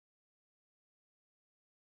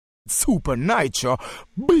Super Nitro,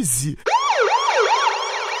 busy.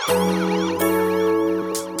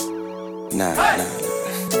 Nah.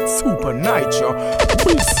 Super Nitro,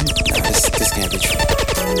 busy. Nah, this can't be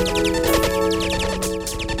true.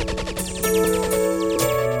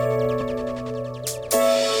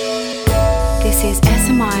 This is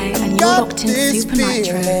SMI and you're locked in Super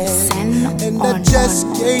Nitro. Send and on I just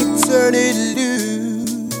one. can't turn it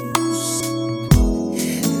loose.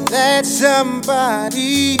 That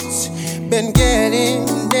somebody's been getting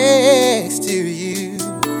next to you.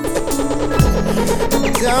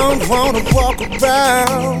 Don't wanna walk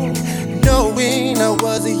around knowing I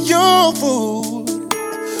was your fool.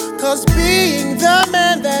 'Cause being the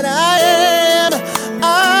man that I am,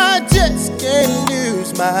 I just can't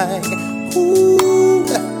lose my cool.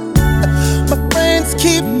 My friends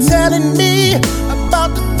keep telling me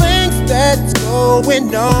about the things that's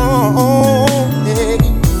going on, hey.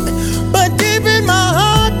 But deep in my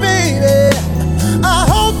heart, baby, I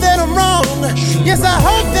hope that I'm wrong. Yes, I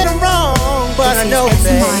hope that I'm wrong, but I know This is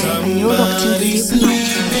that SMI and you're locked in Super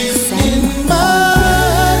Nitro. Send my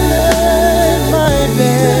life, my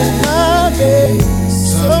bed,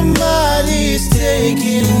 somebody's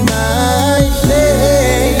taking my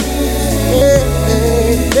place,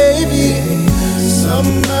 baby.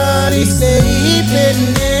 Somebody's sleeping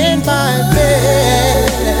in my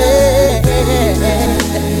bed,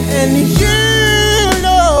 and you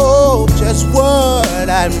know just what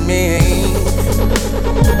I mean.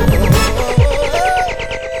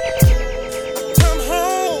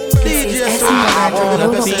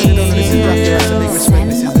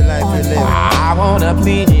 I wanna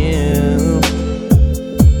please you.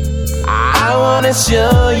 I wanna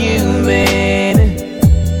show you, baby,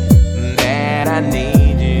 that I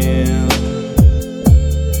need you.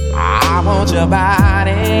 I want your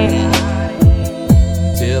body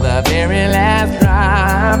till the very last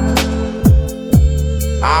drop.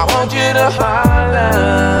 I want you to holler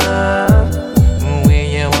when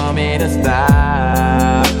you want me to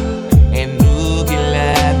stop. And who can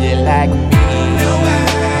love you like me?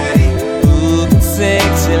 Nobody. Who can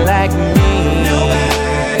sex you like me?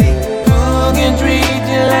 Nobody. Who can treat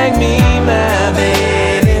you like me, my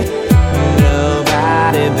baby?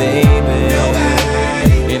 Nobody, baby.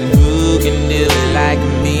 Nobody. And who can do it like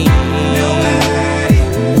me? Nobody.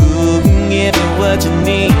 Who can give you what you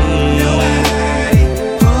need? Nobody.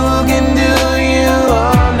 Who can do you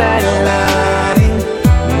all night long?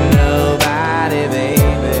 Nobody, baby.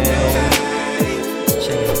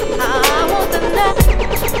 I want the night.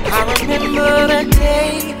 I remember that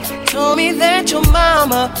day. Told me that your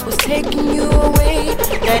mama was taking you away.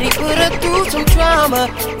 That he put her through some trauma.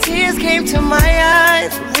 Tears came to my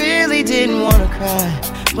eyes. Really didn't wanna cry,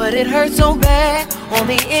 but it hurt so bad on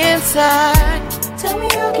the inside. Tell me,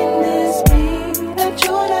 how can this be that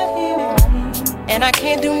you're not here with me? And I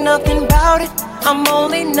can't do nothing about it. I'm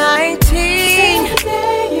only 19. Since the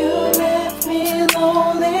day you left me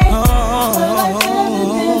lonely, well, I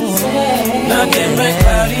haven't been the same. Nothing but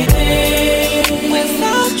cloudy days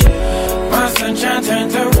Without you, my sunshine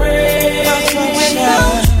turns to rain.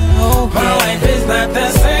 without you, My life is not the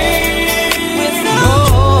same.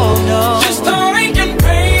 without you, Just heartache and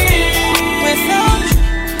pain. without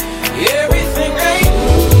you, Everything I do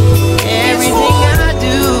everything I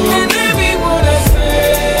do and everyone I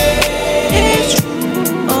say. is true.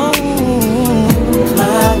 Oh,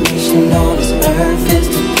 my mission on this earth is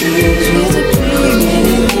to please you.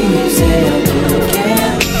 Anything you say, I'll do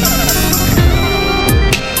again.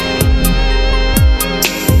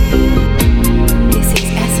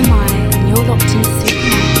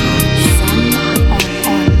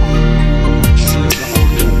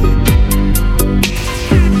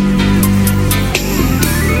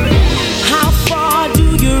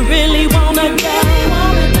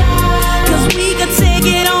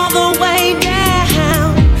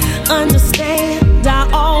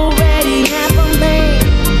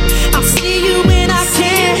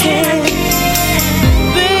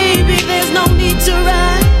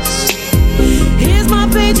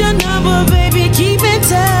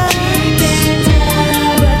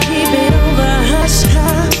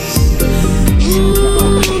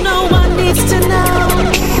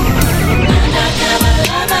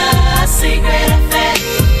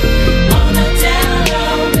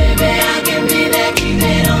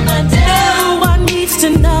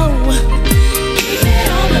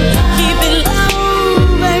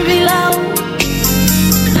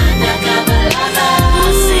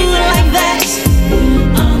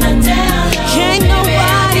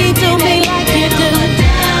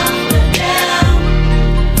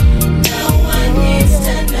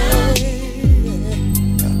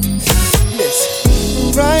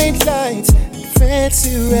 bright lights, and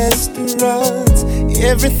fancy restaurants.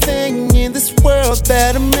 Everything in this world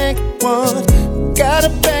that a man could want. Got a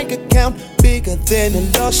bank account bigger than the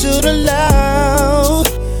law should allow.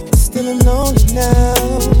 Still I'm lonely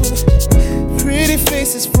now. Pretty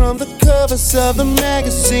faces from the covers of the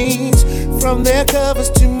magazines. From their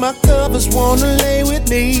covers to my covers, wanna lay with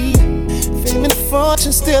me. Fame and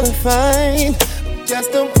fortune still I find.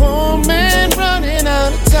 Just a poor man running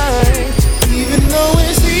out of time. Even though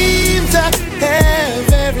it seems I have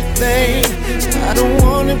everything, I don't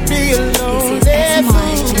wanna be alone.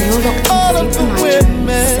 All of the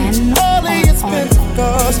women, all the expensive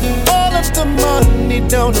cars, all of the money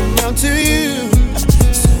don't amount to you.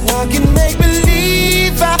 So I can make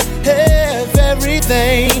believe I have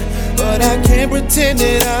everything, but I can't pretend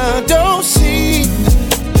that I don't see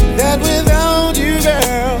that without you,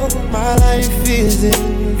 girl, my life is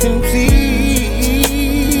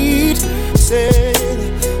incomplete. Said,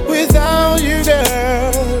 without you,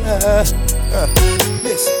 girl,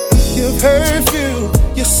 listen, your perfume,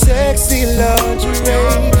 your sexy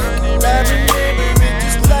lingerie, I remember it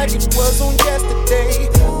just like it was on yesterday.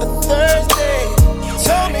 A Thursday, you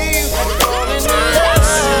told me you were falling in love.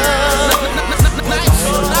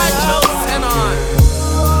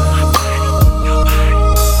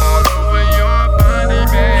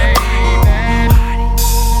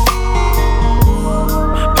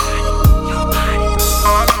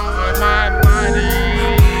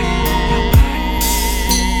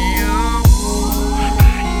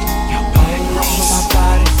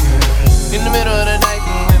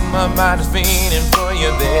 My mind is feeling for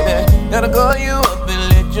you, baby. Gotta call you up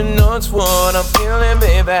and let you know it's what I'm feeling,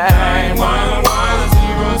 baby.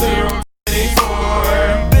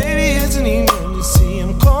 911-0024. Baby, it's an emergency.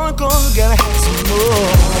 I'm calling cause I gotta have some more.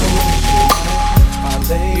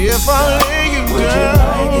 If I lay you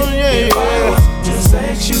down, yeah, just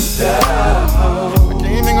let you down. I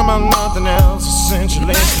can't think about nothing else.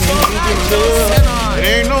 Essentially, it's me with your love. It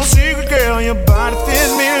ain't no secret, girl. Your body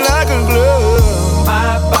fits me like a glove.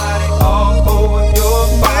 My body all over your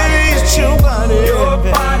body. Baby, it's your body. Your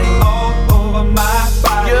body all over my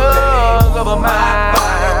body. Yours over my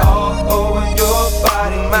body. All over your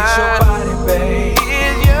body. It's your body, babe.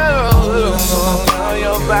 It's yours over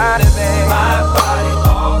your body, babe. My body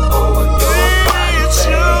all over your body. It's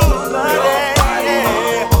your body.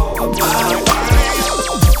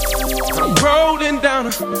 I'm rolling down a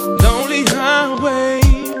lonely highway,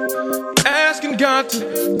 asking God to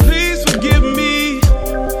please forgive me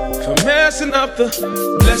for messing up the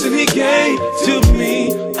blessing He gave to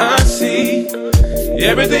me. I see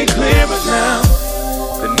everything clearer now.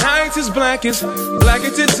 The night is black as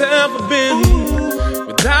it's ever been.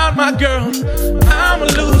 Without my girl, I'ma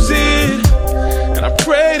lose it. And I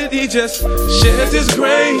pray that He just sheds His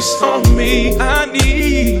grace on me. I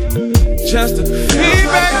need just to be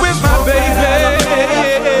back with my baby.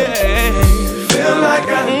 Feel like I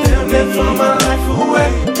damn it for my life away.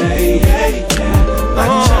 Hey, hey, yeah. Like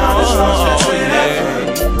a child that's lost their way.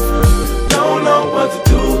 Don't know what to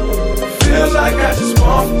do. Feels like I just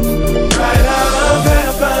walked right out of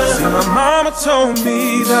heaven. See, my mama told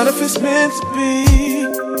me that if it's meant to be,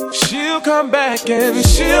 she'll come back and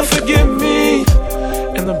she'll forgive me.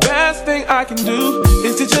 And the best thing I can do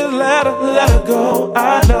is to just let her go.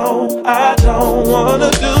 I know I don't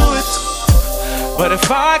wanna do it, but if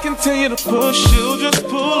I continue to push, she'll just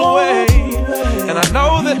pull away. And I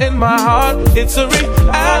know that in my heart, it's a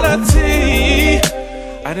reality.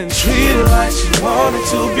 I didn't treat her like she wanted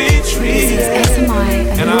to be treated.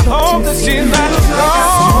 And I hope that she's not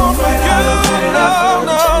gone for good. No.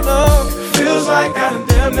 Feels like I done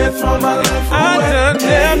damn it for my life away. I done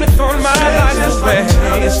damn it for my life away.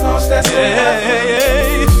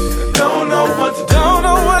 Yeah. Don't know what to do.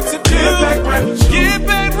 Get back right with you. Get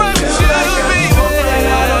back right with you, baby.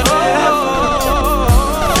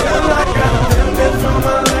 Feel like I done damn it for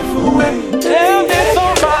my life away. Damn it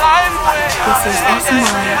for my life away. This is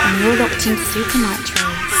SMI and you're locked into Super Nitro.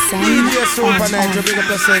 DJ Super Nitro, big up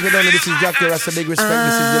yourself. This is Jackie Rasta, big respect.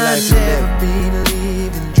 This is the life.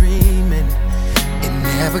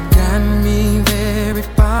 Never got me very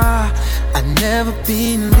far. I never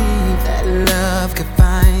believed that love could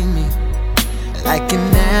find me like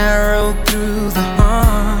an arrow through the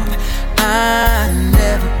heart. I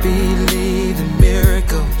never believed in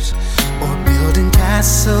miracles or building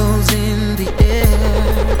castles in the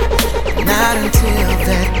air. Not until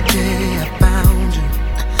that day I found you,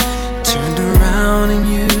 turned around and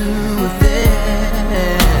you were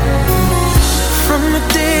there. From the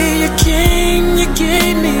day you came, you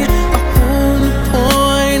gave me a whole new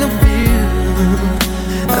point of view.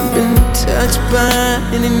 I've been touched by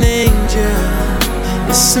an angel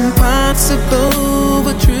It's impossible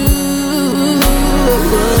but true.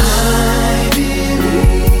 I believe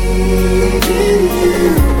in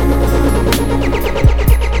you.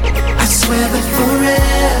 I swear that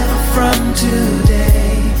forever from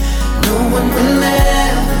today, no one will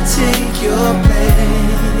ever take your place.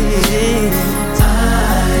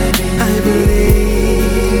 I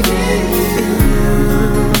believe in you.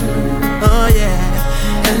 Oh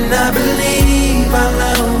yeah. And I believe our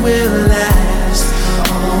love will last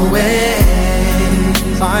always.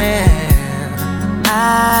 Oh yeah.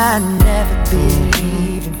 I never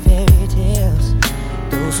believe in fairy tales,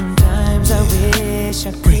 though sometimes I wish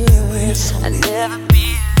I could. I never be.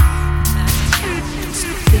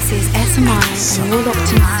 This is SMI and you're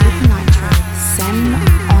locked in Super Nitro. Send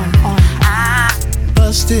on.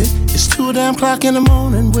 Busted, it's 2 damn o'clock in the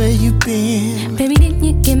morning, where you been? Baby, didn't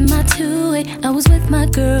you get my 2-8? I was with my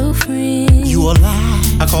girlfriend. You a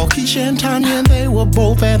lie. I called Keisha and Tanya and they were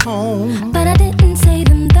both at home. But I didn't say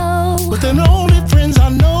them though. But they're the only friends I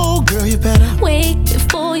know, girl, you better wait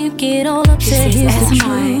before you get all upset. This is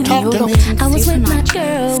SMI. Talk to me. I was with my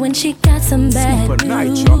girl when she got some bad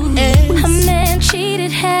news. Her man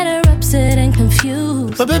cheated, had her upset and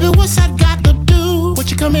confused. But baby, what's that got to do? What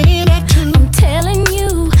you coming in at 2? I'm telling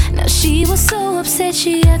you, now she was so upset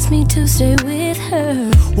she asked me to stay with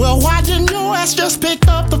her. Well, why didn't your ass just pick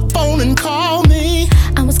up the phone and call me?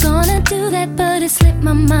 I was gonna do that, but it slipped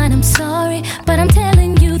my mind, I'm sorry, but I'm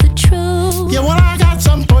telling you the truth. Yeah, well, I got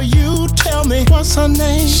something for you. Tell me, what's her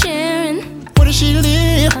name? Sharon. Where does she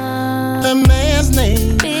live? The man's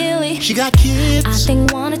name? Billy. She got kids? I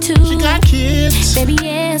think 1 or 2. She got kids? Baby,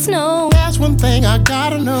 yes, no. That's one thing I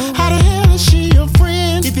gotta know. How the hell is she your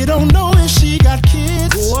friend? If you don't know if she got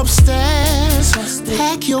kids, go upstairs,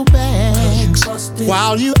 pack your bags.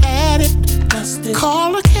 While you at it,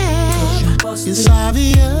 call a cab. It's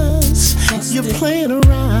obvious you're playing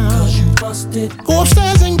around. Go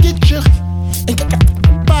upstairs and get your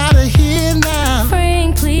out of here now.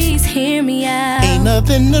 Frank, please hear me out. Ain't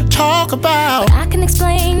nothing to talk about. I can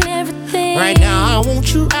explain everything. Right now I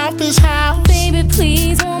want you out this house. Baby,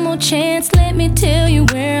 please, one more chance. Let me tell you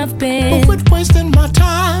where I've been. But quit wasting my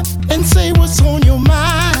time and say what's on your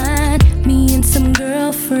mind. Me and some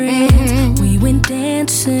girlfriends, we went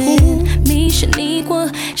dancing. Me,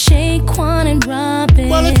 Shaniqua, Shaquan, and Robin.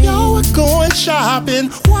 Well, if y'all were going shopping,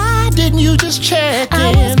 why didn't you just check in?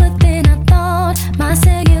 I was, but then I thought my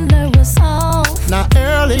cellular was off. Now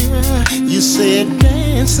earlier you said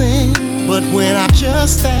dancing, but when I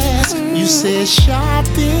just asked, you said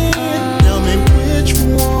shopping. Tell me which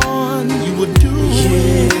one you would do.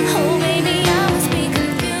 Oh, baby, I must be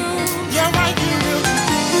confused. Yeah, right, you will.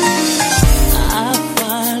 I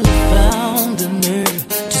finally found the nerve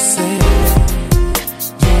to say,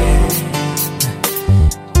 yeah,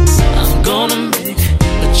 I'm gonna make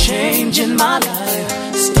a change in my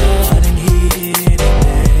life, starting here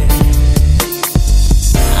today.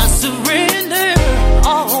 I surrender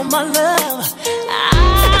all my love.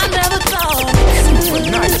 I never thought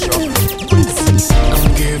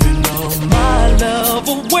I'm giving all my love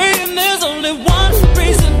away, and there's only one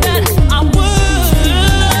reason that I would.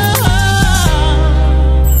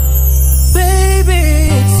 Baby,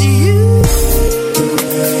 it's you.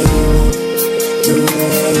 The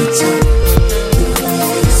way you talk, the way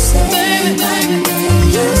you say my name,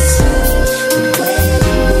 yes. The way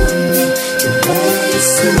you move me, the way you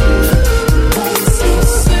see me, the way you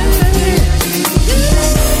say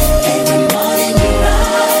every morning you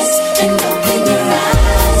rise and open your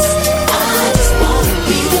eyes. I just wanna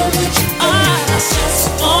be there with you. I just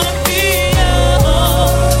wanna be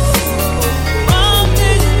yours. I'm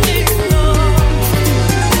thinking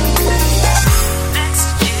next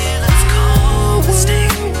year, let's go and stay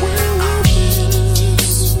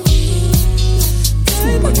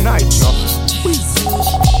Super Nitro.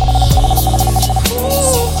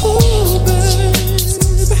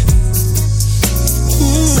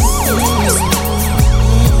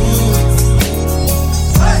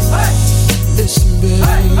 Listen, baby,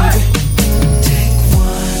 take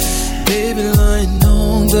one. Baby lying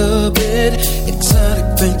on the bed, exotic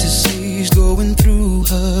fantasies going through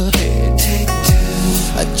her head. Take 2.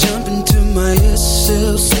 I jump into my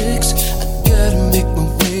SL6. I gotta make my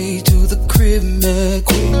way to the crib, man,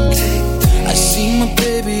 quick. I see my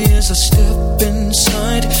baby as I step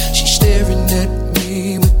inside. She's staring at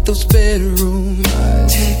me with those bedroom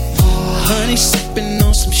eyes. Honey sipping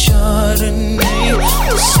on some Chardonnay.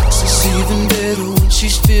 The sex is even better when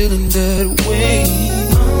she's feeling that way.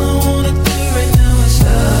 All I wanna do right now is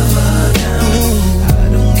love her down. I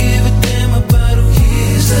don't give a damn about who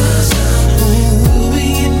hears us. We'll be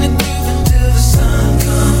in the groove until the sun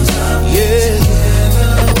comes up. Yeah. Together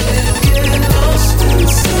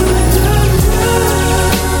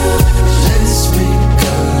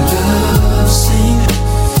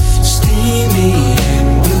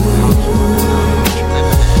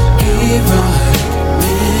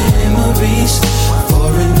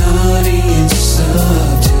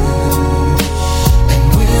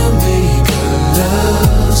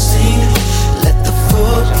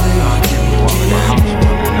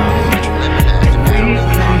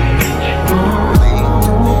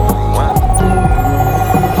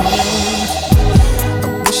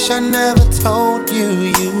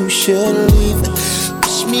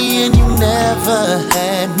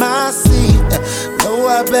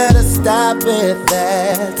bet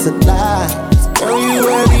that's a lie. Girl, you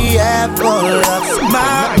were the apple of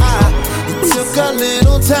my eye. It took a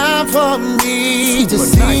little time for me to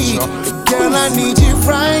see. Girl, I need you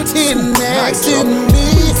right here next to me.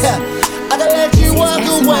 I could let you walk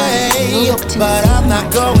away, but I'm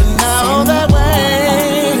not going out that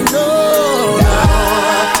way. No,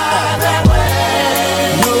 not that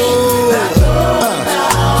way. No,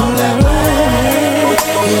 that way.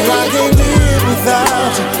 I can't live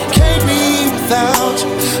without you, can't be without you.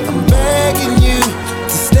 I'm begging you to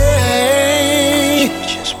stay.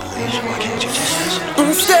 Just please, why can't you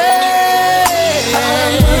just stay?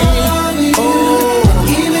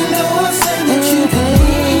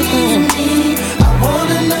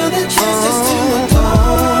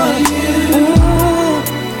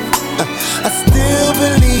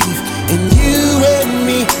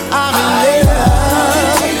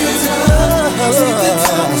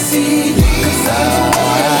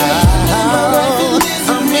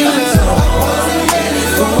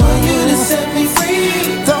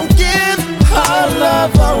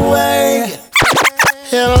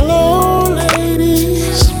 Hello,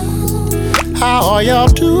 ladies. How are y'all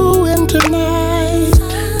doing tonight?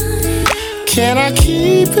 Can I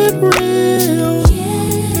keep it real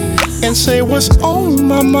and say what's on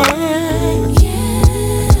my mind?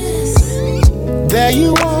 There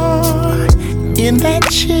you are in that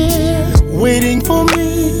chair, waiting for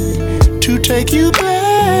me to take you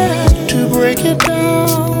there, to break it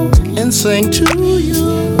down and sing to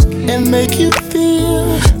you and make you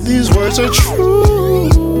feel these words are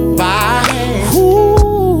true. By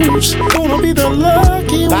who's gonna be the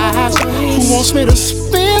lucky one? Who wants me to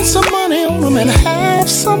spend some money on them and have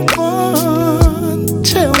some fun?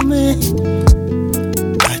 Tell me,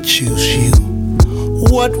 I choose you.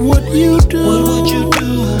 What would you do? What would you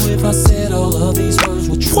do if I said all of these words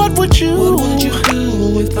were true? What would you? What would you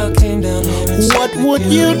do if I came down here and said what would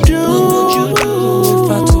you do? What would you do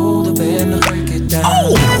if I told the band to break it down?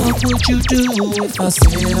 Oh. What would you do if I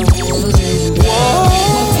said I wanna live? What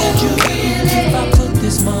would you do if I put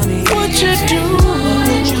this money? What'd you do? What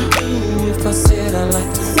would you do if I said I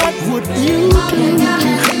like to? What would you do?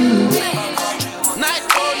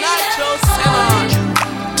 Nitro,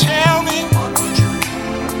 Simon. Tell me.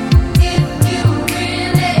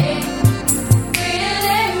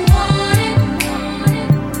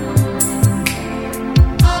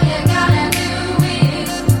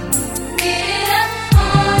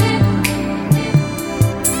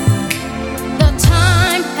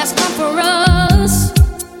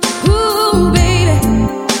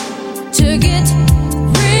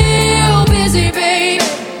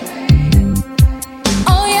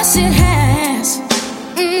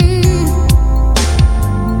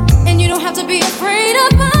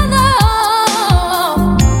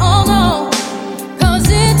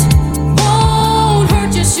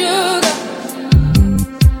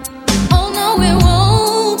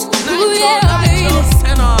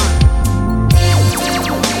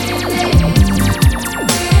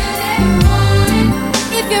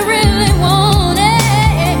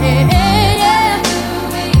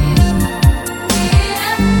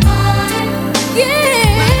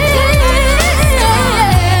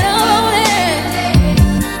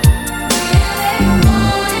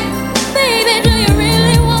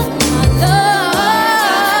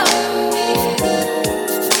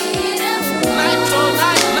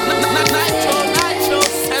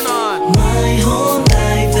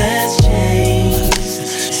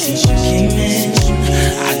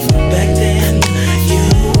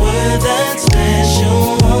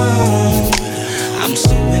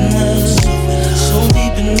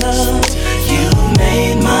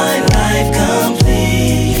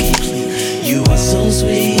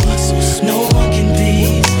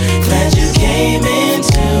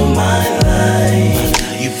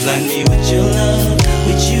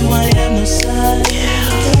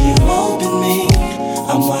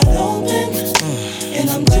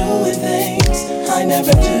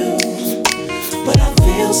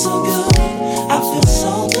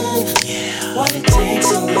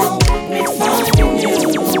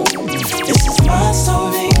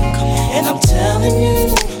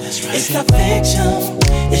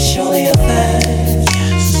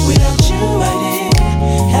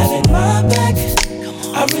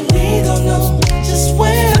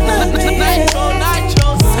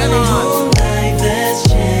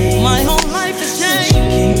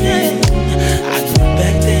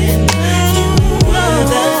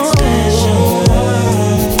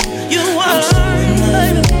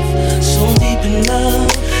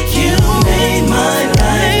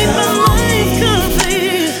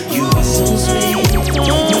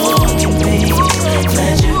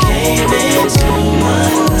 Glad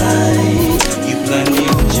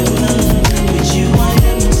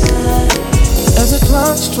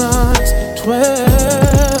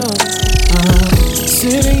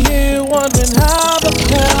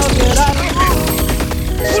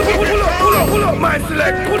my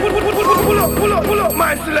select. Pull up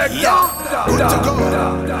my select. Good to go.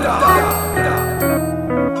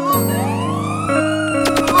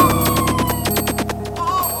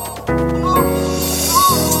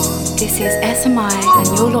 This is SMI and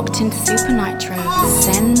you're locked into Super Nitro.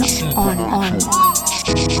 Zen on.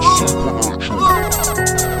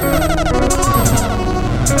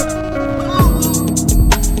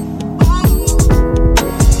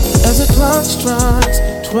 As the clock strikes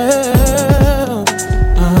 12,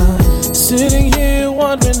 I'm sitting here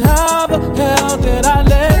wondering how the hell did I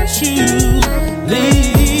let you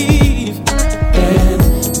leave? And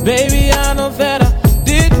baby, I know that I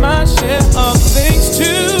did my share of things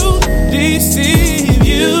to deceive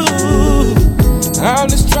you. I'm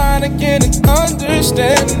just trying to get an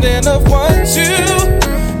understanding of what you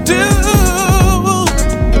do,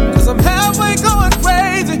 'cause I'm halfway going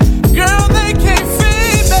crazy. Girl, they can't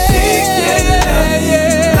feed me.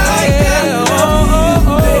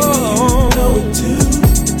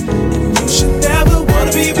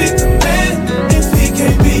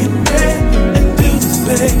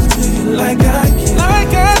 Like I can,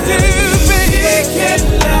 like I do, baby. He can't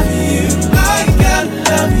love you like I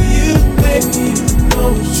love you, baby. You know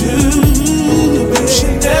it's true. You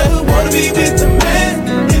should never wanna be with a man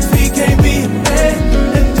if he can't be a man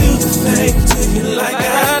and do the thing to you like I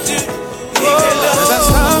do. He can't love you. That's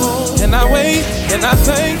how, and I wait, and I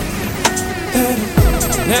think that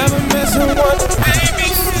I never met someone, baby.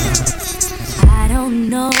 I don't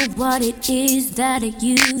know what it is that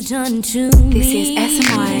you've done to me. This is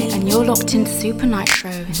SMI and you're locked into Super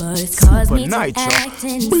Nitro. But it's caused me to act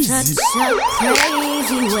in such a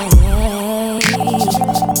crazy way.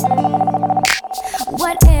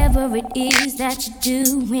 Whatever it is that you do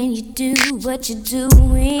when you do what you're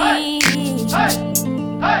doing,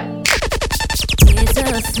 it's a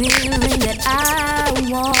feeling that I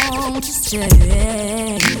want to stay.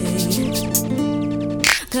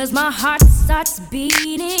 'Cause my heart starts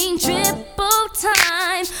beating triple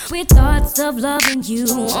time with thoughts of loving you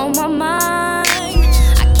on my mind.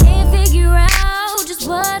 I can't figure out just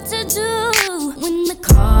what to do when the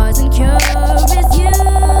cause and cure is you.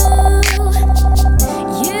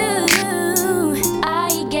 I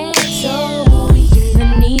get so weak in the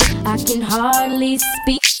knees, I can hardly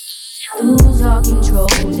speak. Lose all control,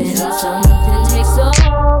 then something takes over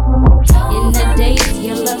me. In the days,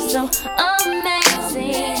 your love so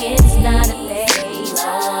amazing. It's not a phase. I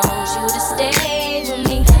want you to stay with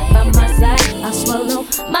me. By my side, I swallow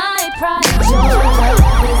my pride. Your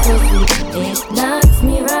love is so sweet. It knocks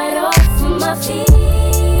me right off of my feet.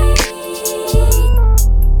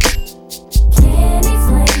 Can't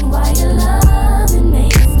explain why your loving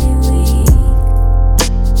makes me weak.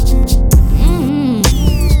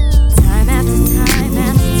 Time after time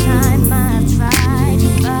after time, I've tried to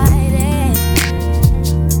fight it.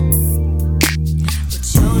 But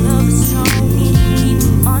your love is strong and you keep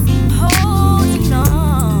on holding on.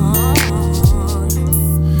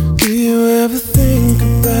 Do you ever think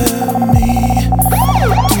about me?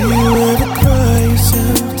 Do you ever cry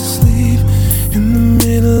yourself to sleep in the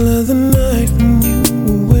middle of the night when you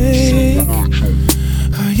awake?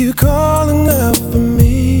 Are you calling out for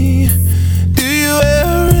me? Do you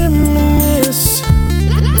ever reminisce?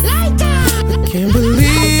 I can't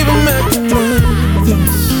believe I'm acting like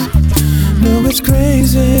this. No, it's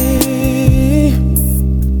crazy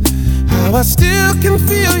how I still can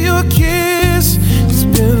feel your kiss. It's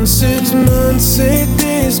been 6 months, 8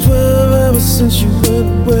 days, 12 hours since you went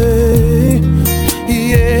away.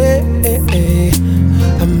 Yeah,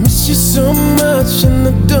 I miss you so much and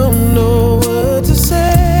I don't know what to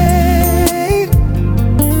say.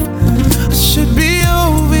 I should be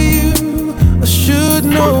over you, I should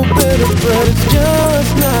know better, but it's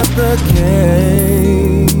just not the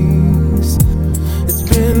case. It's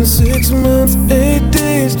been 6 months, 8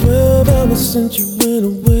 days, 12 hours since you went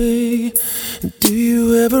away. Do you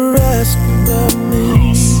ever ask about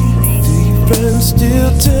me? Do your friends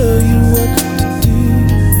still tell you what to do?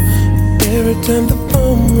 Every time the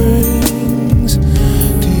phone rings,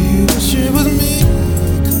 do you wish it was me?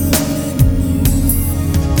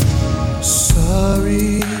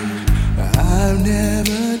 Sorry, I've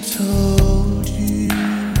never told you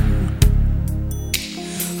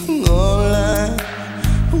all I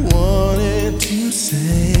wanted to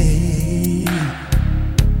say.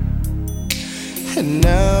 And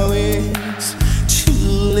now it's too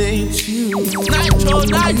late to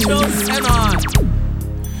Nitro, and on.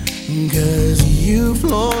 'Cause you've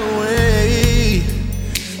flown away,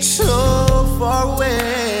 so far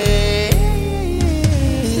away.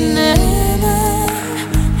 Never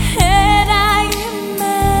had I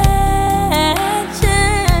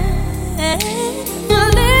imagined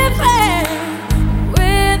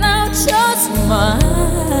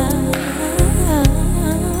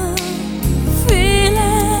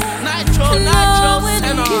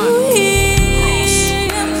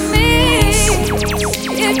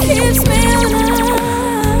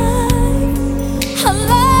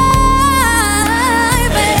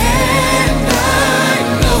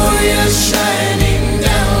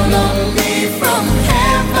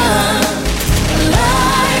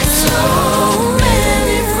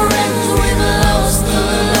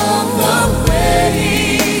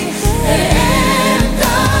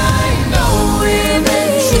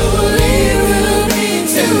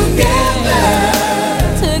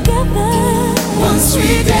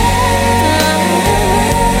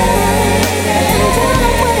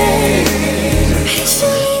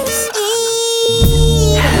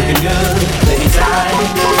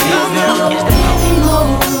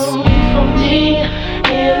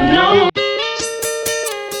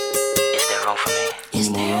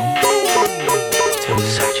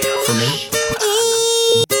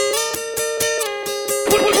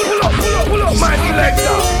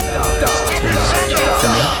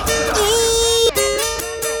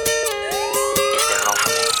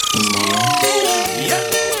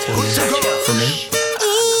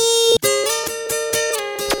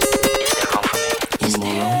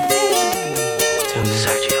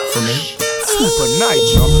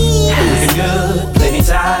Nitro. Looking good, plenty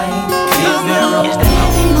time. Is there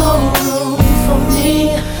any more room for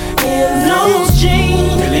me in those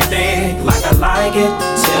jeans? Really thick, like I like it.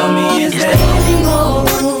 Tell me, is there any more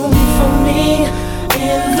room for me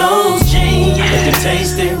in those jeans? Looking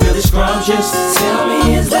tasty, really scrumptious. Tell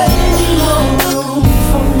me, is there any more room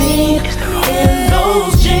for me in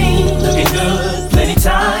those jeans? Looking good, plenty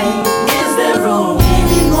time. Is there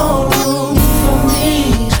any more room for me?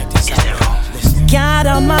 Got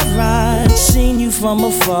on my ride, seen you from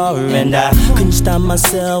afar, and I couldn't stop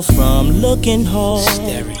myself from looking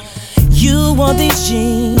hard. You wore these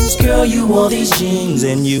jeans, girl, you wore these jeans,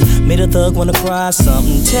 and you made a thug wanna cry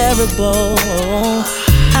something terrible.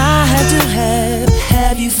 I had to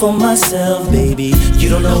have you for myself, baby. You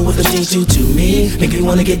don't know what the jeans do to me, make me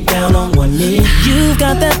wanna get down on one knee. You've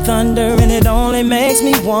got that thunder, and it only makes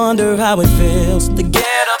me wonder how it feels to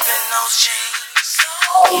get up in those jeans.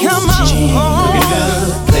 Come on. Looking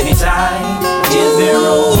good, plenty time. Is there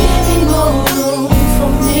any more room for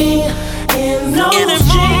me in those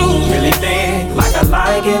jeans? Really thick, like I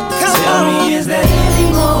like it. Tell me, is there any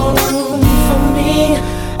more room for me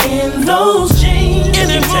in those jeans?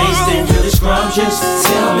 Looking tasty, really scrumptious.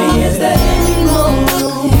 Tell me, is there any more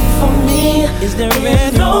room for me? Is there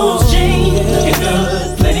in those jeans? Looking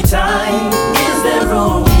good, plenty time. Is there any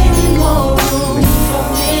more room for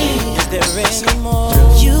me? Is there any more?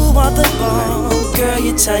 You are the bomb, girl,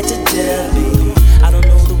 you're tight to death, baby. I don't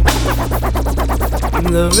know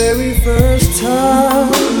the very first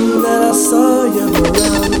time that I saw your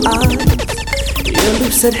brown eyes, your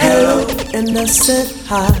lips said hello and I said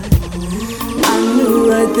hi. I knew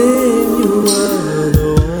right then you were the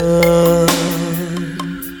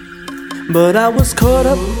one. But I was caught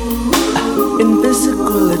up in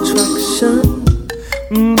physical attraction.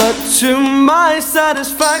 But to my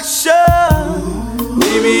satisfaction,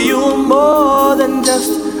 baby, you were more than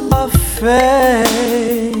just a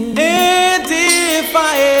fake. And if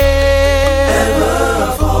I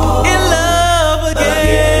ever fall in love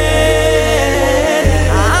again,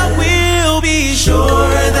 I will be sure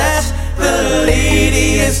that the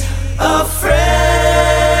lady is a friend.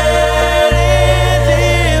 And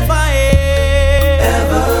if I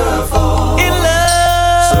ever fall in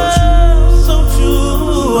love, so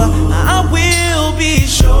true, I will be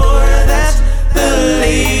sure that the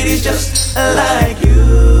lady's just like you.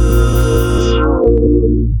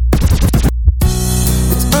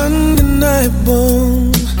 It's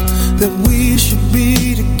undeniable that we should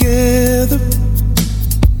be together.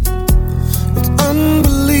 It's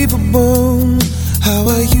unbelievable how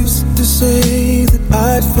I used to say that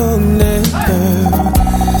I'd fall never.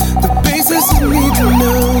 The basis you need to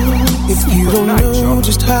know, if you don't know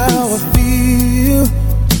just how I feel,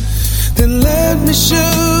 then let me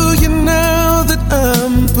show you now that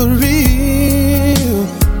I'm for real.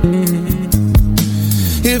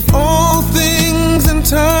 If all things in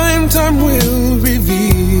time will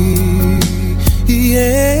reveal.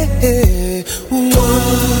 Yeah.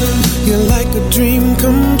 One, you're like a dream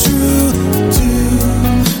come true. Two,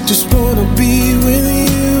 just wanna be with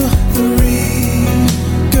you. Three,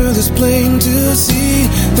 girl, it's plain to see,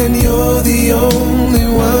 then you're the only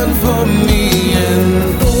one for me.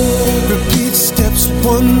 And four, repeat steps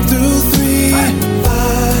 1 through 3.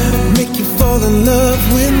 5, make you fall in love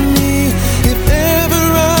with me. If ever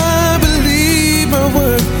I believe my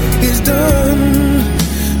work is done,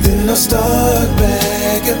 then I'll start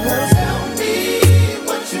back at one. Tell me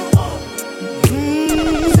what you want.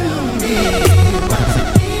 Tell me what you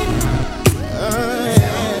need.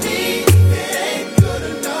 Tell me it ain't good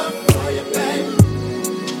enough for you, babe.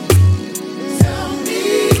 Tell me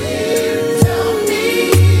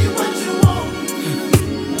what you want.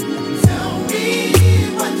 Tell me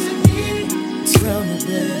what you need. Tell me,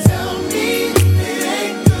 babe. Tell me it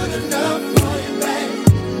ain't good enough for you, babe.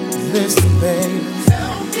 Listen, babe.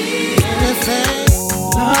 Tell me anything.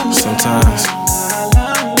 Sometimes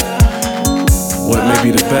what may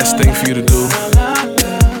be the best thing for you to do,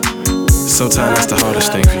 sometimes that's the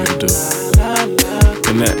hardest thing for you to do.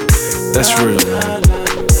 And that's real, man.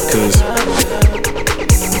 Cause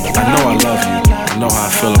I know I love you, I know how I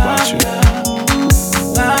feel about you,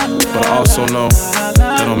 but I also know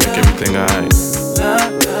that don't make everything alright.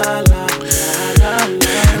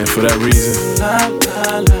 And for that reason, I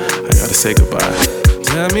gotta say goodbye.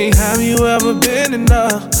 Tell me, have you ever been in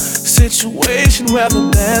a situation where the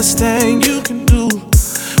best thing you can do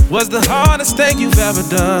was the hardest thing you've ever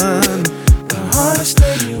done? The hardest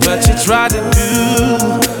thing but you tried to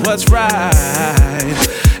do what's right.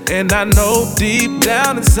 And I know deep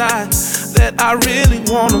down inside that I really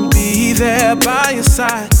wanna be there by your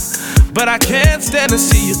side. but I can't stand to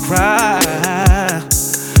see you cry.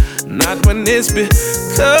 Not when it's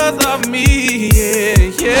because of me, yeah.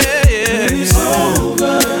 It's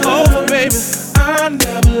over, baby. I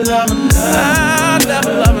never love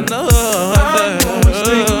another.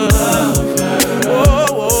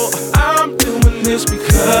 Whoa, I'm doing this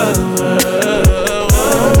because of her.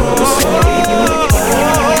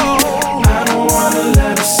 I don't wanna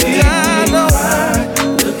let her see me cry.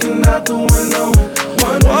 Looking out the window,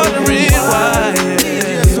 wondering why.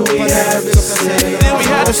 Then we had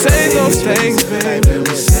to say those things, baby.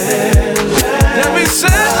 That we said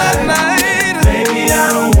that night. Baby, I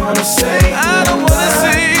don't wanna say. I don't wanna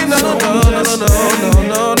say no.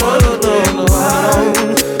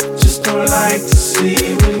 Just don't like to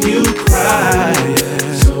see when you cry.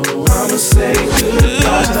 So I'ma say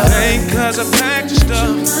goodbye. Cause I packed your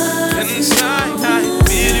stuff and inside I ain't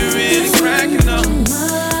really cracking up.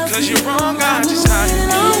 Cause you're wrong, I just hide you.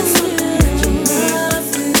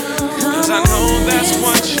 Cause I know that's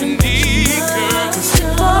what you need, girl.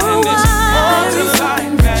 And it's more to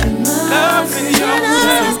life than loving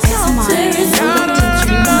yourself. You gotta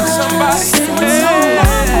love somebody.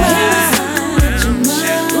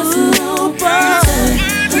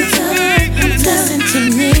 Listen to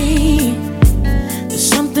me. There's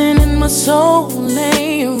something in my soul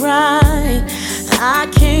ain't right. I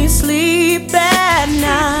can't sleep at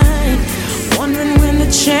night, wondering when the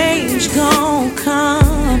change gon' come.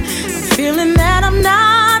 I'm feeling that I'm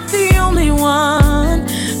not the only one.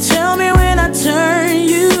 Tell me when I turn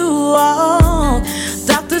you off.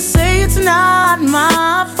 Doctors say it's not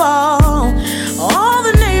my fault. All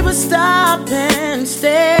the neighbors stop and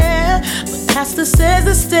stare, but pastor says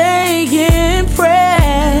to stay in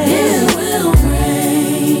prayer. It will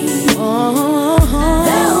rain.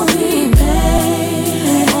 There'll be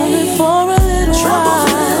pain. Only for a little while. Troubles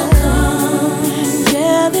will come.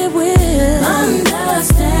 Yeah, they will.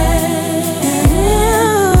 Understand.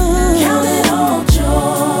 Count it all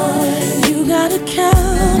joy. You gotta count.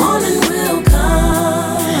 The morning will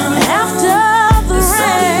come. After the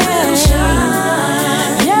rain will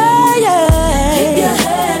shine. Yeah. Keep your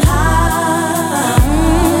head high.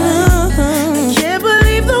 I can't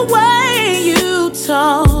believe the way you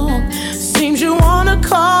talk. Seems you wanna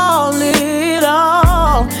call it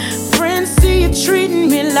all. Friends see you treating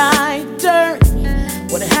me like dirt.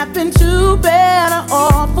 What happened to better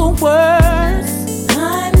or for worse?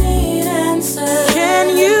 I need answers.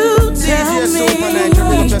 Can you tell me? Too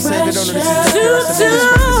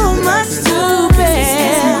much to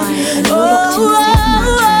bear.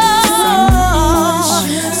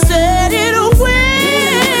 Said it will.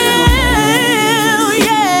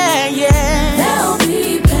 Yeah. There'll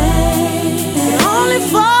be pain. Only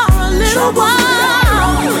for a little while.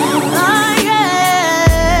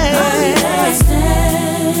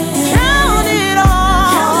 Count it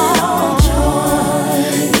all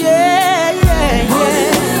joy. Yeah.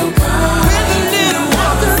 With a little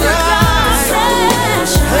walk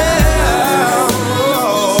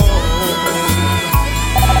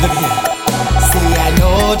See, I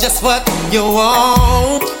know just what you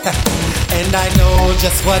want, and I know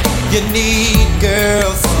just what you need,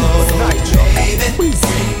 girl. So, baby,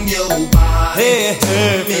 bring your body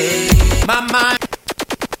to me. My mind.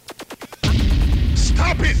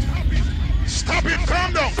 Stop it,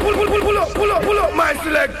 calm down. Pull up, my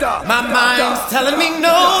selector. My mind's telling me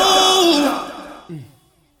no,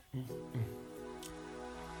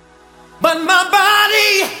 but my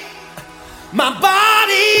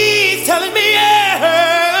body's telling me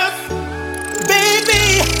yes.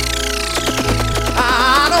 Baby,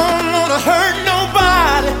 I don't wanna hurt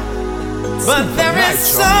nobody, but there is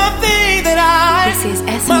something that I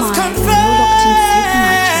must confess.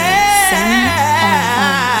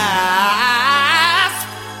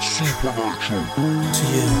 To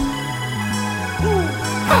you.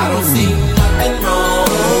 I don't see nothing wrong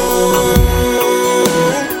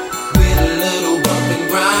with a little bump and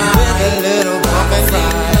grind. With a little bump and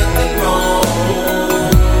grind. Nothing wrong,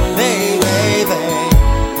 baby.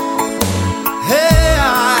 Hey,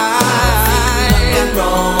 nothing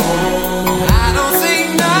wrong. I don't see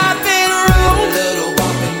nothing wrong with a little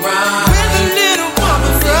bump and grind. With a little bump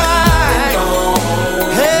and grind.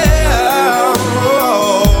 Hey,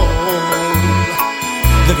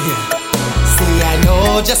 look here. See, I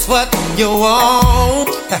know just what you want,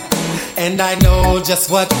 and I know just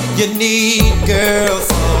what you need, girl.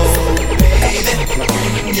 So, baby,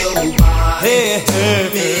 bring your body to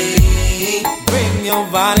me. Bring your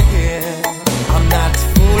body here. I'm not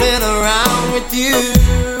fooling around with you.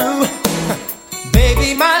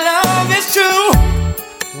 Baby, my love is true.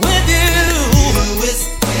 With you is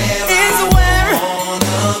where I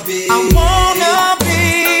wanna be.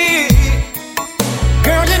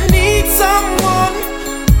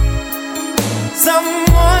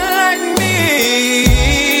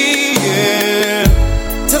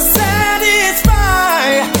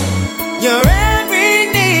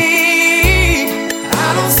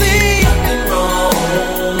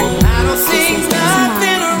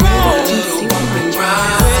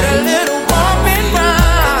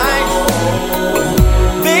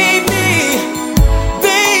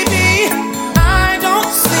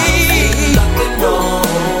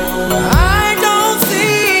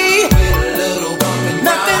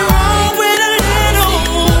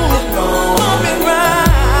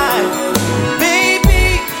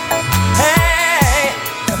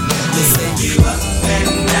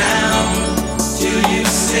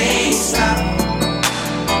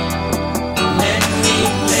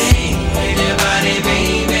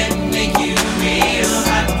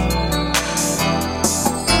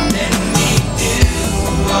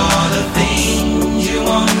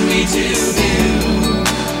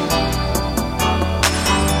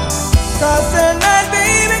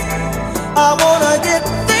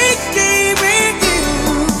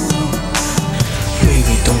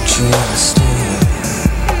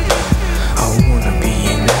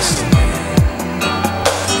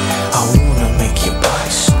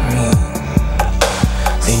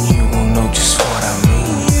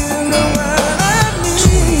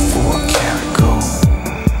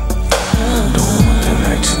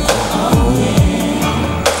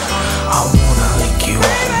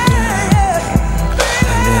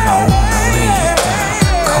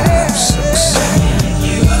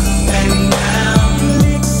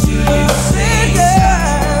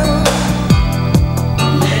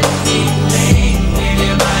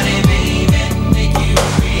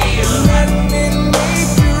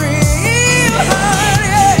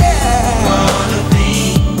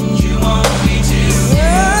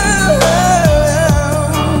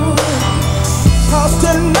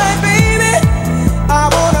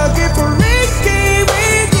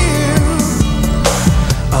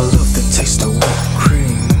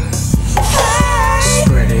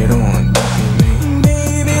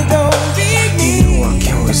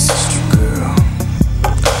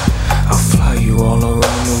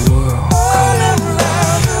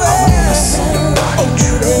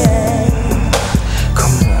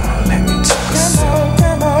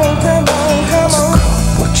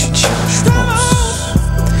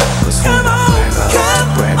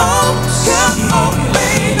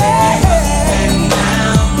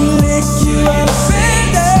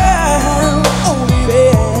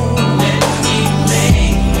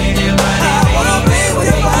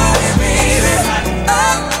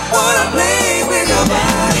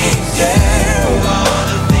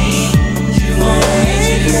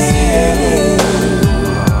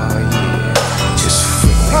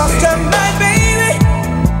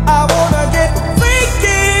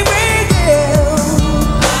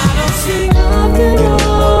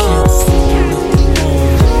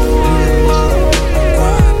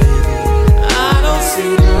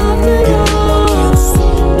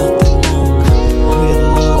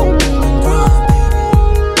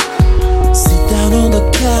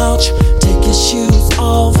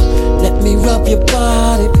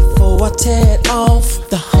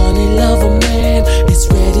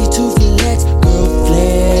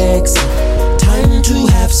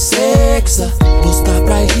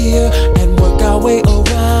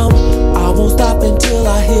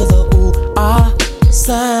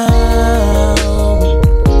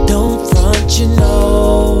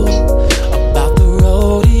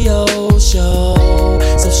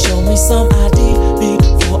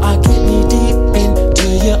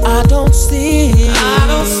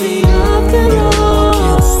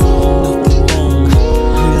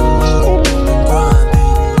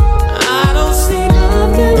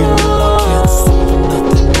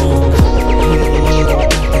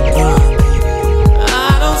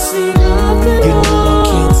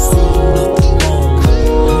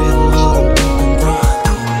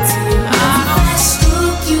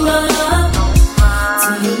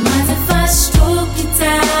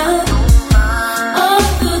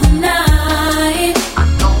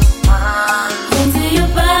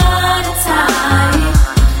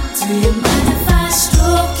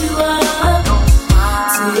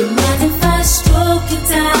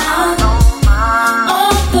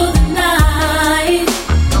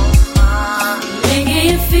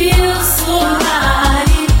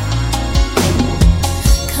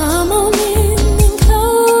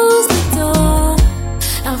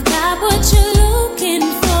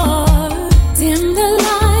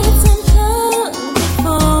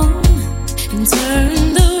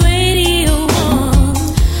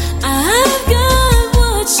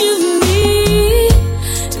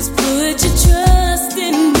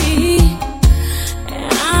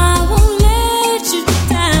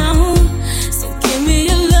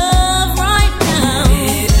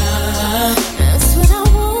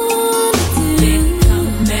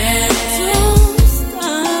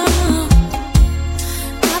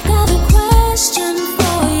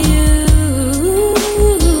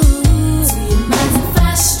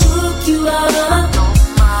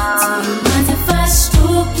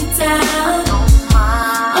 out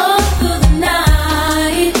all through the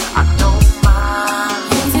night.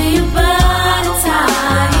 Holding your body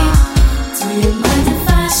tight. Do you mind if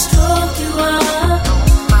I stroke you up?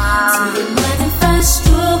 Do you mind if I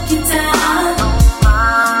stroke you down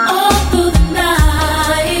all through the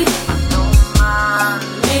night?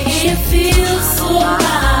 Making it feel so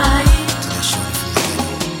right.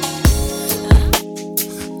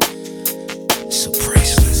 So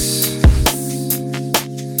priceless.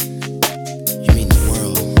 You mean the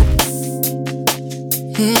world.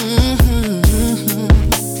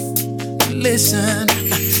 Listen,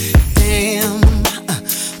 damn,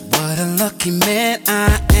 what a lucky man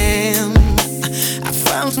I am. I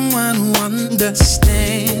found someone who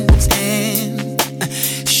understands, and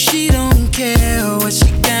she don't care what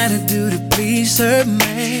she gotta do to please her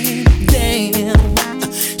man. Damn,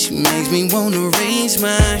 she makes me wanna raise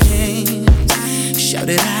my hands, shout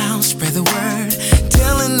it out, spread the word,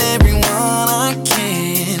 telling everyone I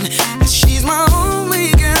can that she's my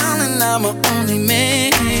only girl and I'm her only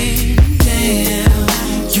man. Damn,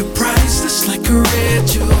 you're priceless like a red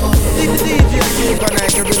jewel. DJ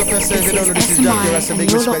Supernatural, big up yourself, you don't know this is Jackie Rasta,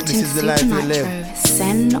 big respect, this is the life you live.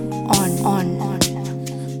 Send on.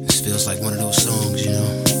 This feels like one of those songs, you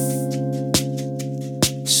know.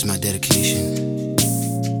 This is my dedication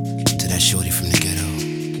to that shorty from the ghetto.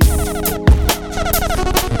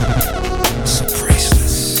 So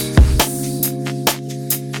priceless.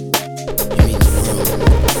 You mean the world.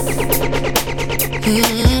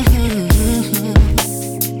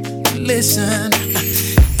 Listen,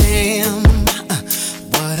 damn,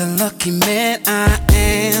 what a lucky man I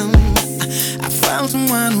am. I found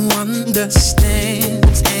someone who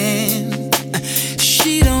understands, and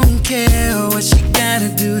she don't care what she gotta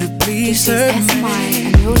do to please her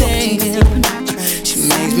man. Damn, she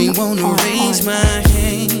makes me wanna raise my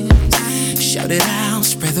hands, shout it out,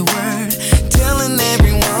 spread the word, telling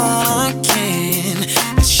everyone I can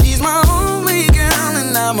that she's my only girl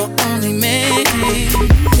and I'm her only man.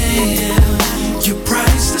 Damn, you're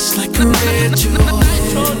priceless like a red jewel.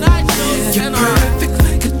 You're perfect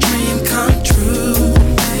like a dream come true.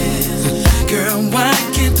 Girl, why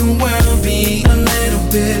can't the world be a little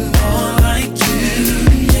bit more like you?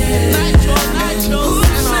 Yeah. And who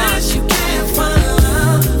says you can't find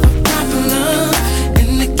love, proper love in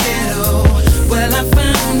the ghetto? Well, I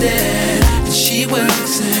found it, and she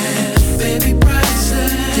works it. Baby,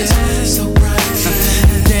 priceless, yeah, so priceless.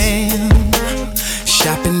 Damn,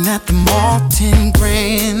 shopping at the mall, 10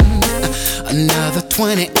 grand. Another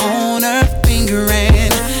 20 on her finger,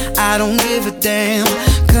 and I don't give a damn,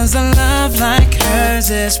 cause a love like hers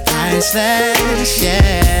is priceless,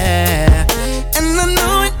 yeah. And I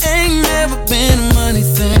know it ain't never been a money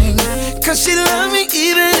thing, cause she loved me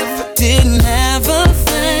even if I didn't have a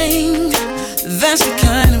thing. That's the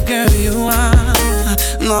kind of girl you are.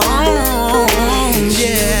 No,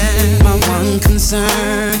 yeah. My one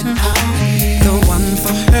concern, the one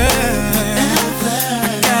for her,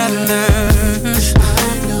 I gotta learn.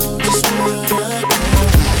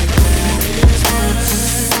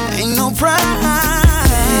 Ain't no price.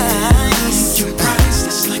 You're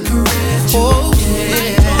priceless like a red jewel. Oh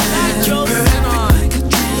yeah, perfect like a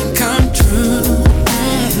dream come true.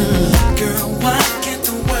 Girl, why can't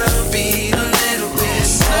the world be a little bit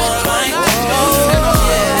more like you?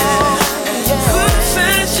 Yeah, and who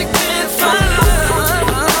says you can't find love?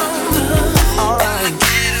 Alright,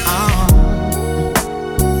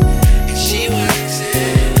 and she works it.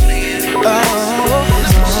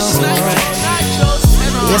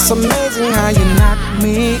 It's amazing how you knock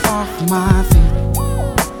me off my feet.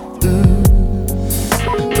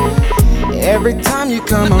 Every time you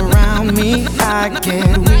come around me, I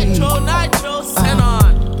get weak.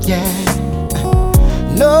 Yeah.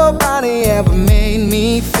 Nobody ever made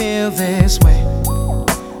me feel this way.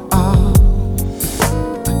 Oh.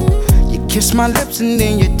 You kiss my lips and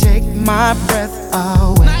then you take my breath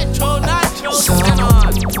away. So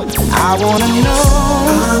I wanna know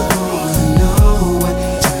what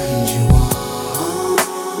turns you on.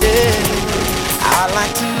 Yeah, I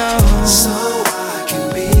like to know, so I can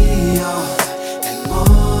be all and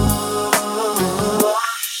more.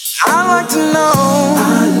 I like to know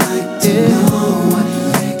what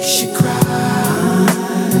makes you cry.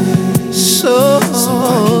 So I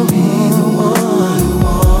can be the one who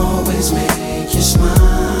always make you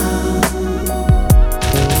smile.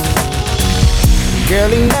 Girl,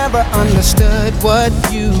 he never understood what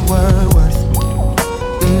you were worth.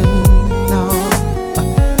 No.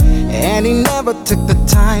 And he never took the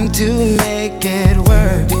time to make it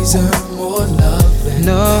work. Deserve more love than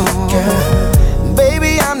no. Girl.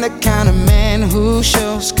 Baby, I'm the kind of man who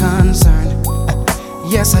shows concern.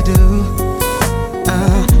 Yeah. yes I do.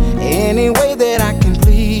 Any way that I can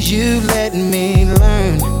please you, let me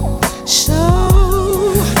learn. So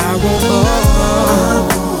I wanna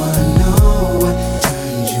know what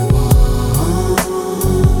turns you on.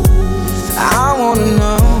 I wanna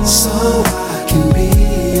know so I can be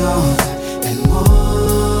all that and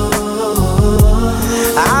more.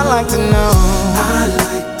 I like to know. I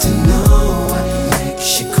like to know what makes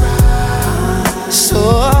you cry. So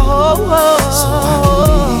I can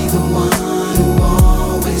be the one who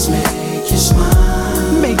always make you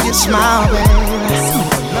smile. Make you smile, baby.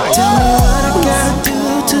 Tell me what I gotta do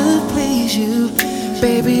to please you.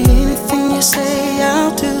 Baby, anything you say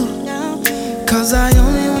I'll do. 'Cause I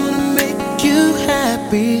only wanna make you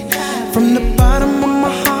happy. From the bottom of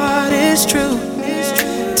my heart, it's true.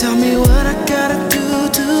 Tell me what I gotta do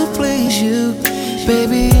to please you.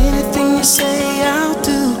 Baby, anything you say I'll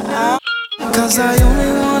do. 'Cause I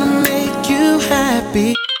only wanna make you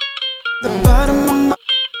happy. The bottom of my heart,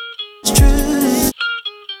 it's true.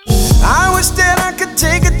 I wish that I could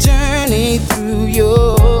take a journey through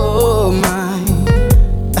your mind.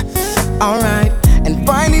 Alright, and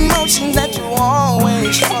find emotions that you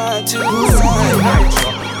always try to find.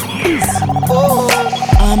 Oh,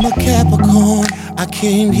 I'm a Capricorn, I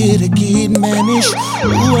came here to get managed.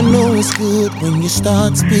 Ooh, I know it's good when you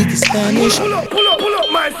start speaking Spanish. Pull up,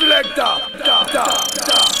 my selector.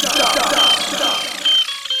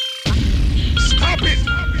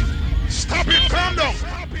 Stop it, calm down.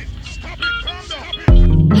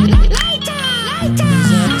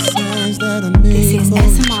 This is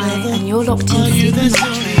SMI and you're locked into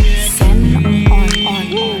Supernatural. Send on.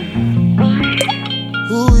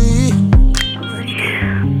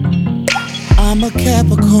 I'm a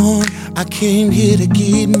Capricorn, I came here to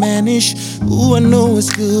get managed. Ooh, I know it's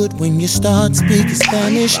good when you start speaking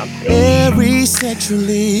Spanish. Very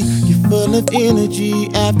sexually, you're full of energy.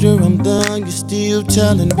 After I'm done, you're still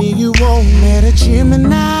telling me you won't let a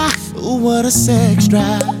Gemini. Ooh, what a sex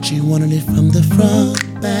drive. She wanted it from the front,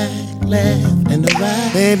 back, left, and the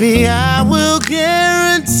right. Baby, I will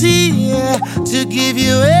guarantee to give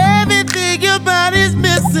you everything your body's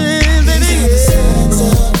missing. Baby,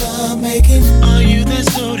 making. Are you that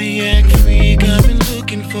zodiac freak I've been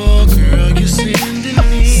looking for? Girl, you're sending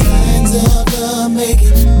me signs of love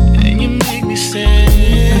making, and you make me sad.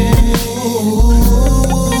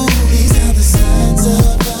 Ooh, these are the signs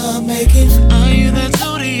of love making. Are you that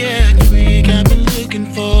zodiac freak I've been looking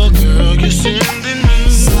for? Girl, you're sending me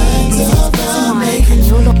signs of love making. And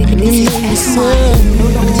you're locked into SMI and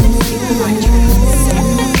you're locked into Supernatural. Send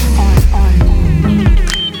on.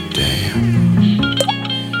 Damn.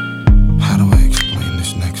 How do I explain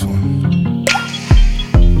this next one?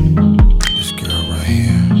 This girl right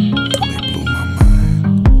here really blew my mind.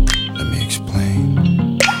 Let me explain.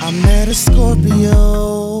 I met a Scorpio.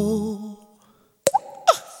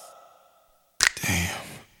 Damn.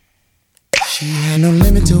 She had no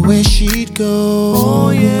limit to where she'd go. Oh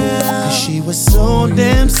yeah. And she was so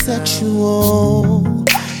damn sexual.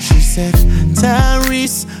 She said,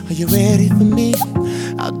 Tyrese, are you ready for me?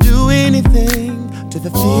 I'll do anything to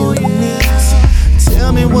fulfill your needs.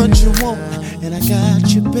 Tell me what you want, and I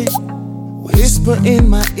got you, babe. Whisper in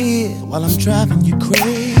my ear while I'm driving you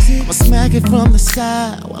crazy. I'ma smack it from the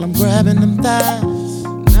side while I'm grabbing them thighs.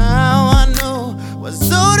 Now I know what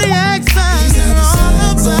zodiac signs are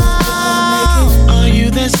all about. Are you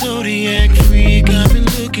that zodiac freak I've been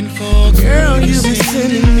looking for? Girl, you've been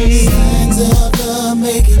sending me signs of love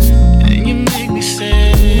making, and you make me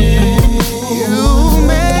sad. You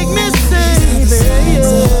make me say, baby.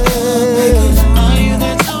 Are you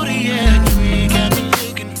that zodiac freak I've been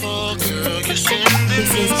looking for? Girl, you're sending me.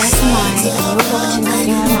 This is SMI and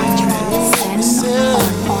you're locked into Supernatural.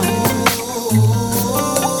 Send on.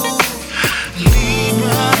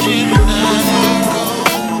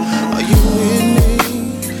 Are you with me?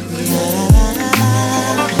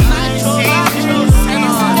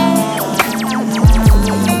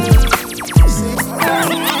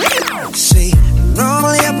 See,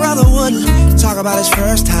 normally a brother wouldn't talk about his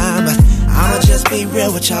first time, but I'ma just be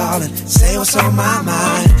real with y'all and say what's on my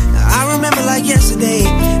mind. I remember like yesterday,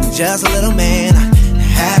 just a little man. I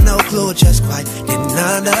had no clue, just quite didn't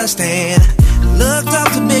understand. Looked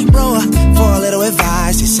up to big bro for a little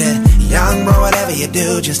advice. He said, young bro, whatever you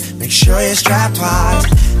do, just make sure you're strapped twice.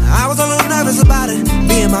 I was a little nervous about it,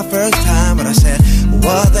 being my first time, but I said,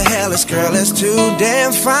 what the hell, this girl is too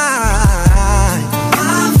damn fine.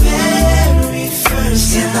 My very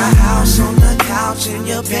first in the house, on the couch, in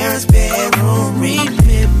your parents' bedroom,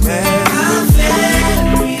 remember. My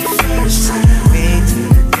very first time, wait till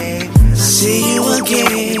the day when I see you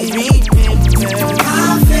again, remember.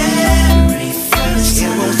 My very first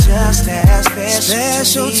time. just as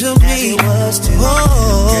special to me as it was to you.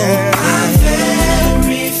 Girl, my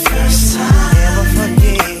very first time. Never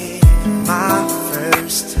forget my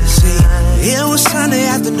first time. See, it was Sunday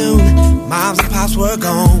afternoon. Moms and pops were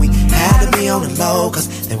gone. We had to be on the low, cause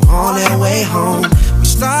they were on their way home. We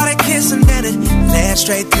started kissing and it led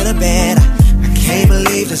straight to the bed. I can't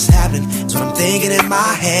believe this happened. That's what I'm thinking in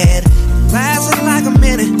my head. Lasted like a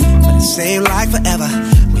minute, but it seemed like forever.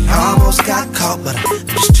 We almost got caught, but I'm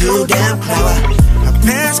just too damn clever. My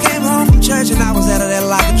parents came home from church and I was out of there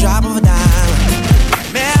like a drop of a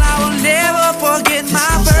dime. Man, I will never forget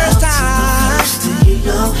my first time.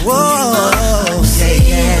 Whoa,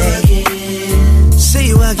 yeah. See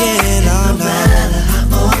you again, oh no. Matter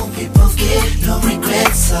how old we both get, no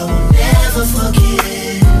regrets, I will never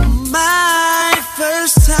forget. My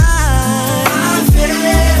first time.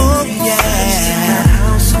 Oh yeah.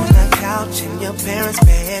 House on the couch in your parents'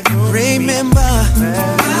 bedroom. Remember,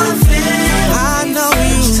 I know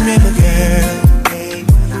you remember,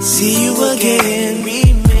 girl. See you again.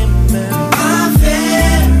 Remember, my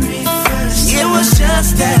very first time. It was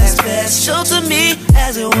just as special to me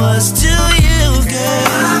as it was to you, girl.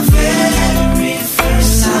 My very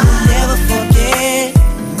first time. I will never forget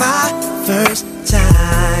my first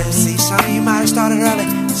time. See, some of you might have started early,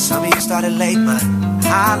 some of you started late, but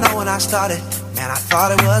I know when I started, man, I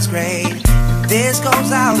thought it was great. This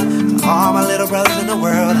goes out to all my little brothers in the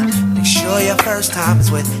world. Make sure your first time is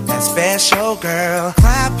with that special girl.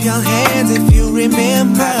 Clap your hands if you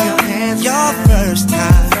remember your first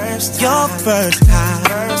time. Your first time.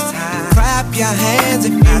 Clap your hands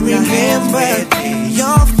if you remember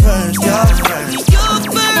your first time. Your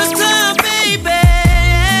first time, baby.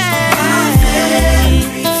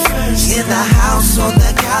 In the house, on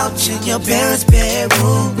the couch, in your parents'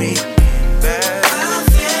 bedroom.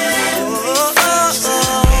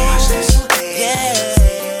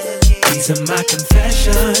 These are my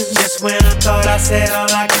confessions. Just when I thought I said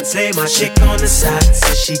all I can say, my chick on the side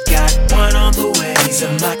says she got one on the way. These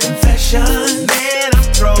are my confessions. Man, I'm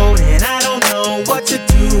thrown and I don't know what to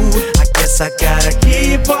do. I guess I gotta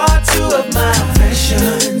keep part two of my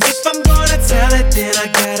confessions. If I'm gonna tell it, then I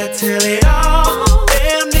gotta tell it all.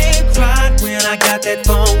 Damn, they cried when I got that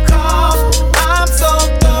phone call. I'm so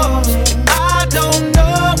thrown, I don't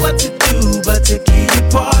know what to do but to keep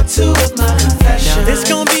part two of my confessions. Now this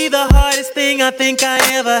gon' be the hardest thing I think I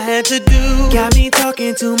ever had to do. Got me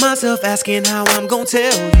talking to myself, asking how I'm gon'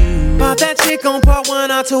 tell you about that chick on part one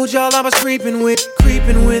I told y'all I was creeping with.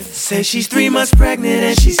 Say she's 3 months pregnant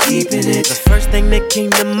and she's keeping it. The first thing that came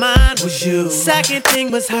to mind was you. Second thing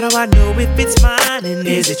was, how do I know if it's mine and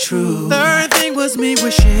is it true? Third thing was me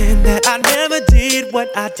wishing that I never did what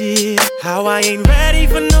I did. How I ain't ready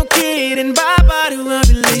for no kid and bye-bye to a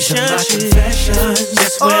relationship. These are my confessions.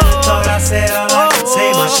 Just when I thought I said all I can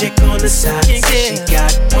say, my chick on the side says she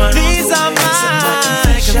got one. These are my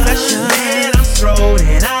confessions. Man, I'm thrown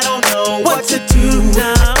and I don't know what to do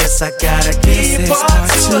now. I guess I gotta keep part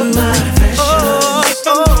two of my confessions. If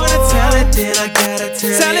I'm gonna tell it, then I gotta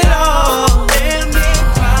tell it all. Damn, they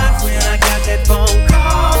cried when I got that phone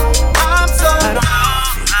call. I'm so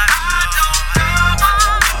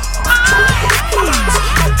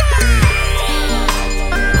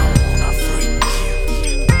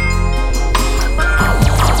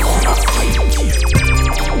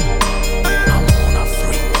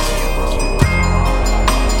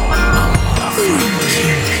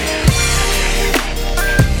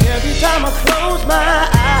Every time I close my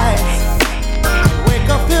eyes, I wake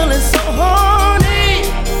up feeling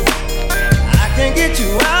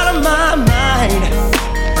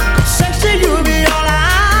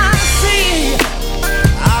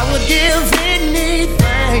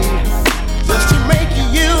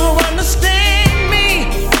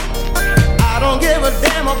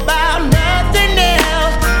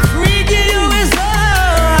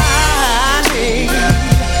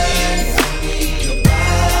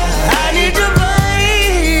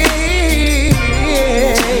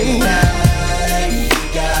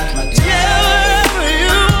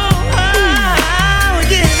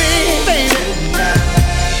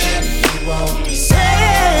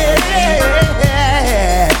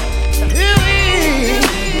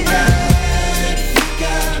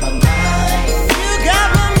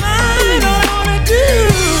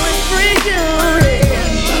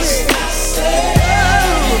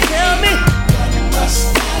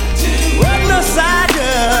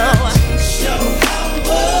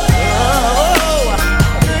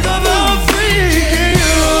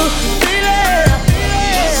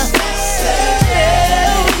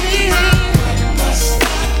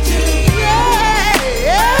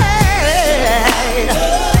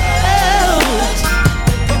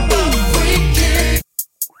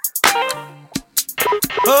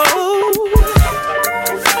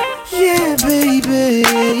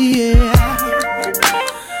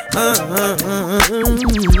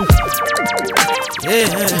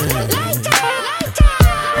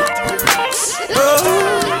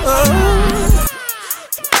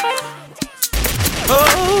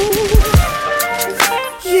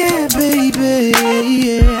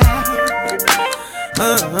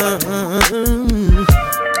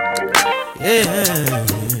yeah.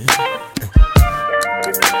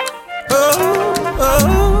 Oh,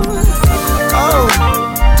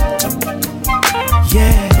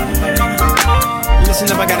 yeah.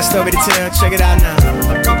 Listen up, I got a story to tell. Check it out now.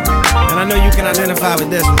 And I know you can identify with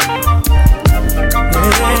this one.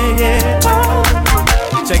 Yeah.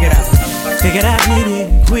 Check it out. Figured I did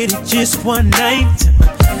it, quit it just one night.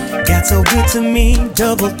 Got so good to me,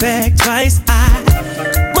 double back twice. I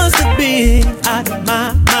must have been out of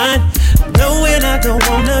my mind, knowing I don't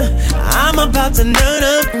wanna, I'm about to nut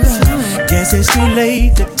up. Guess it's too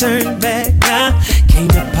late to turn back now.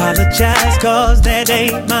 Can't apologize, cause that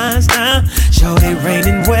ain't mine now. Shorty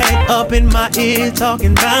raining wet up in my ear,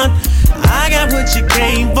 talking about I got what you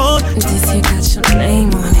came for. This here got your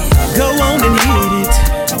name on it. Go on and hit it,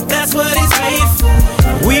 that's what it's made for.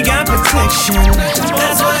 We got protection,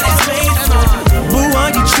 that's what it's made for. Boo,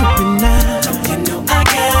 are you tripping now? You know I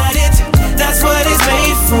got it, that's what it's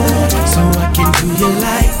made for. So I can do you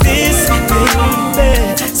like this,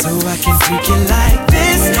 baby. So I can freak you like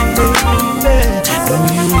this, baby. Though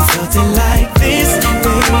you ain't felt it like this,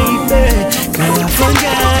 baby. Girl, I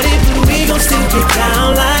forgot it, but we gon' still get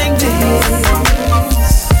down like this.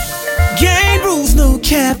 Game rules, no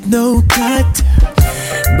cap, no cut.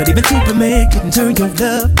 But even Superman couldn't turn your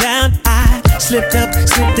love down. I slipped up,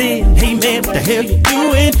 slipped in. Hey man, what the hell you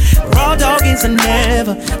doing? Raw dog is a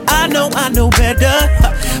never. I know better.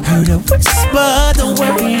 Heard a whisper, don't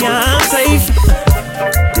worry, I'm safe.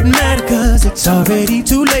 Didn't matter cause it's already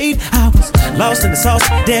too late. I was lost in the sauce,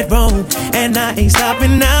 dead wrong, and I ain't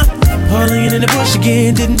stopping now. Falling in the bush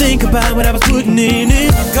again, didn't think about what I was putting in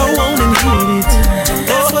it. Go on and hit it,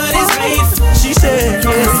 that's what it's made for. She said,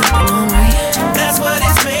 that's what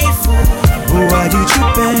it's made for. Who are you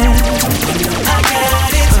tripping? I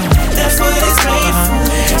got it, that's what it's made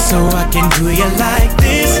for. So I can do you like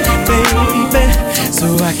this, baby. So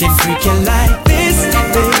I can freak you like this,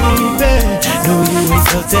 baby. No, you ain't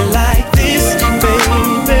felt it like this,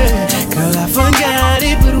 baby. Girl, I forgot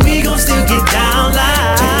it, but we gon' still get down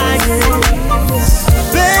like this.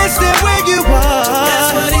 Best that where you are,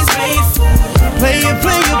 that's what it's made for. Play it,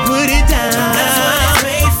 put it down. That's what it's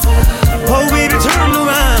made for. Oh, baby, turn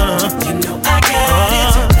around. You know I got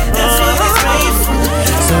it, that's what it's made for.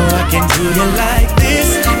 So I can do you like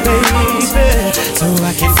this, baby. So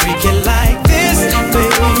I can freak you like this,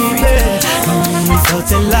 baby. We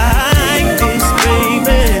felt it like this,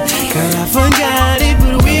 baby. Girl, I forgot it,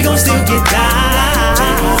 but we gon' still get down.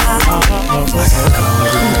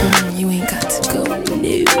 You ain't got to go, no. Look,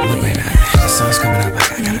 baby, the sun's coming up. I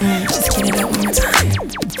gotta just get it up one more time.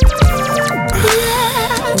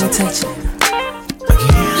 Let me touch it.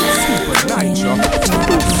 Super nice, yo.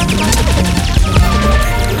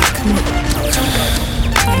 Come on.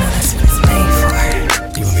 You know that's what it's made for.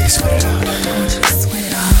 You want me to sweat it out? I want you to sweat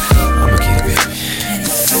it off. I'ma get it, baby.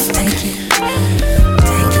 Take it.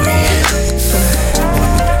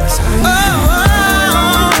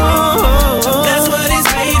 That's what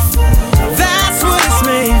it's made for. That's what it's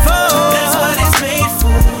made for. That's what it's made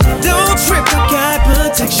for. Don't trip, I got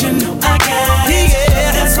protection. I got it.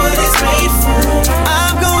 Yeah, that's what it's made for.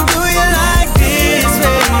 I'm gon' do you like this,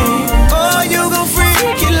 baby. Oh, you gon'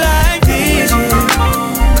 freak it like this.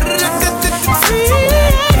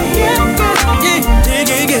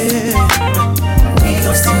 Yeah. We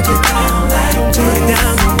gon' still get down like this.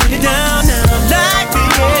 Get down now like this.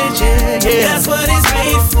 Yeah. That's what it's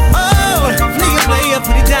made for. Oh, play it,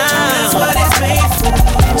 put it down. That's what it's made for.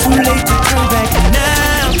 Too late to turn back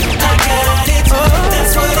now. I got it. Oh,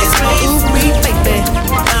 that's what it's made for. Me, baby.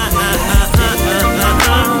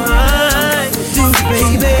 Do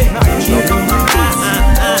baby.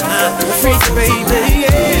 Freak, baby.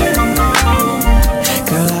 Yeah.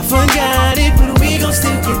 Girl, I forgot it, but we gon'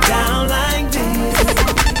 still get down like this.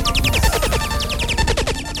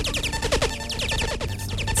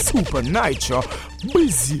 Super nice, yo.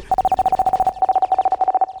 Busy.